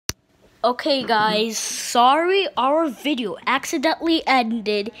Okay guys, sorry our video accidentally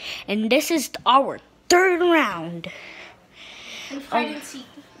ended and this is our third round. Hide and seek.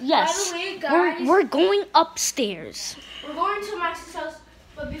 Yes, By the way, guys, we're going upstairs. we're going to Max's house,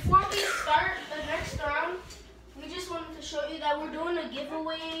 but before we start the next round, we just wanted to show you that we're doing a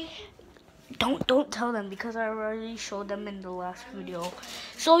giveaway. Don't tell them because I already showed them in the last video.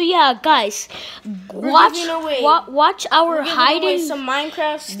 So yeah, guys, watch our hiding. Some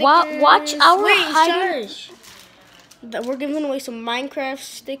Minecraft stickers. Watch our hiding. We're giving away some Minecraft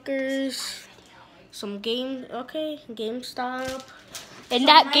stickers, some GameStop. And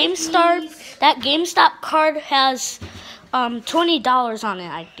that GameStop card has $20 on it,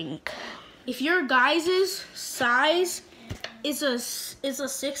 I think. If your guys' size is a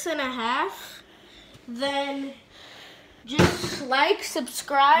 6.5, then just like,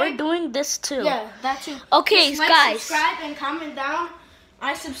 subscribe. We're doing this too. Yeah, that too. Okay, just guys. Subscribe and comment down.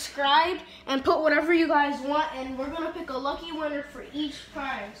 I subscribed and put whatever you guys want, and we're gonna pick a lucky winner for each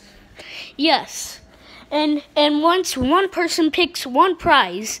prize. Yes. And once one person picks one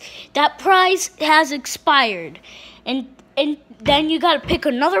prize, that prize has expired. And then you gotta pick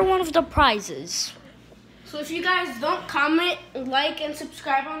another one of the prizes. So if you guys don't comment, like, and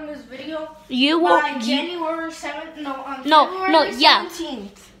subscribe on this video, you by won't. January 7th, February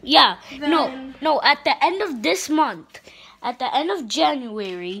 17th. Yeah, then, no. At the end of this month, at the end of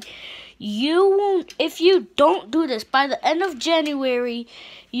January, you won't. If you don't do this by the end of January,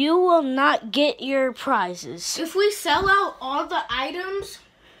 you will not get your prizes. If we sell out all the items,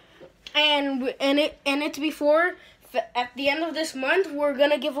 and it's before at the end of this month, we're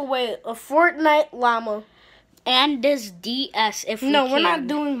gonna give away a Fortnite llama. And this DS if we No, can. we're not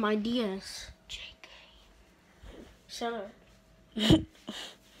doing my DS. JK. Shut up.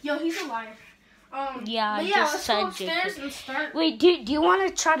 Yo, he's a liar. Yeah, I just just said let's go upstairs JK. and start. Wait, do you want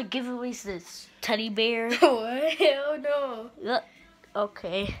to try to give away this teddy bear? What? Hell no.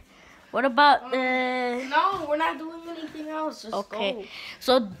 Okay. What about No, we're not doing anything else. Just okay. go.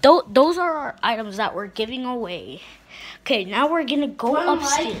 So those are our items that we're giving away. Okay, now we're gonna go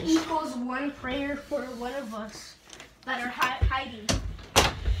upstairs. 1 like equals 1 prayer for one of us that are hiding.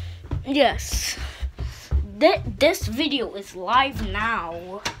 Yes. This video is live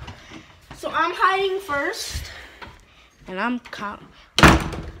now. So I'm hiding first. And I'm counting.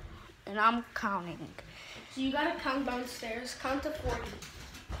 So you gotta count downstairs. Count to 40.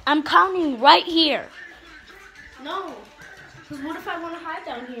 I'm counting right here. No. Because what if I want to hide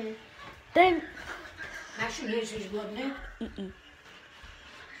down here? Then.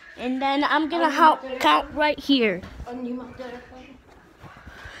 And then I'm gonna count right here.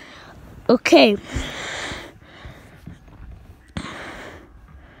 Okay.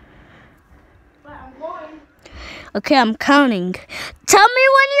 I'm going. Okay, I'm counting. Tell me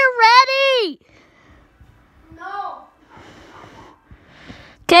when you're ready. No.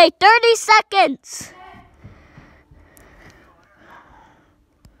 Okay, 30 seconds.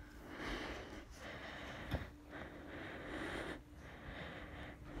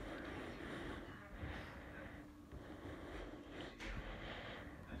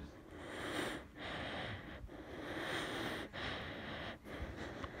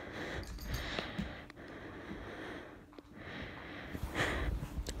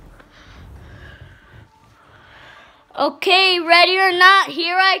 Okay, ready or not,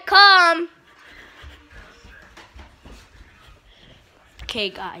 here I come.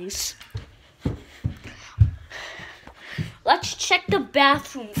 Okay, guys. Let's check the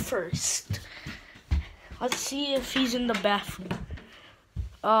bathroom first. Let's see if he's in the bathroom.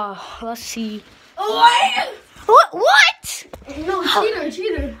 Let's see. Oh, What? No,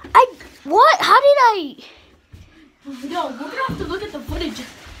 cheater. What? How did I? No, we're gonna have to look at the footage.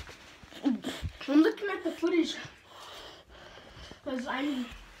 I'm looking at the footage. Because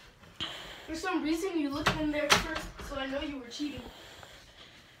for some reason you looked in there first, so I know you were cheating.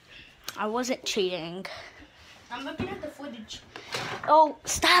 I wasn't cheating. I'm looking at the footage. Oh,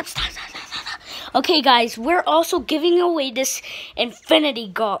 stop. Okay, guys, we're also giving away this Infinity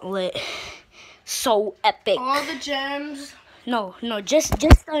Gauntlet. So epic. All the gems. No, just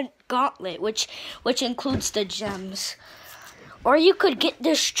the gauntlet, which includes the gems. Or you could get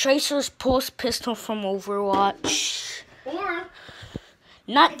this Tracer's Pulse pistol from Overwatch. Or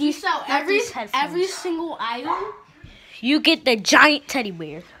not if these. you sell every single item, you get the giant teddy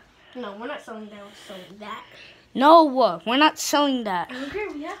bear. No, we're not selling that. We're selling that. No, we're not selling that. Okay,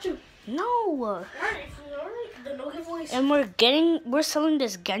 we have to. No. Alright, then no giveaways. And we're selling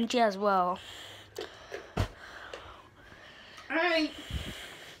this Genji as well. Alright.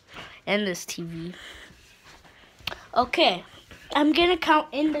 And this TV. Okay. I'm gonna count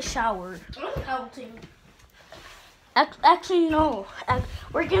in the shower. I'm counting. Actually, no.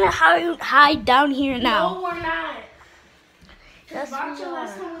 We're gonna hide down here now. No, we're not. Yes, we Bacha, are.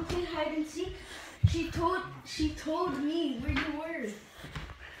 last time we played hide and seek, she told me where you were.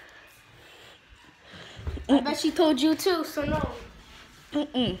 I bet she told you too, so no.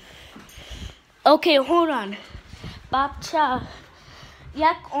 Mm-mm. Okay, hold on. Babcia,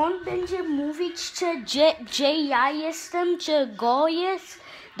 jak on będzie mówić, że ja jestem, że go jest,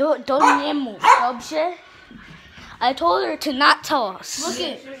 do nie mów, dobrze? I told her to not tell us. Look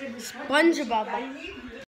at SpongeBob.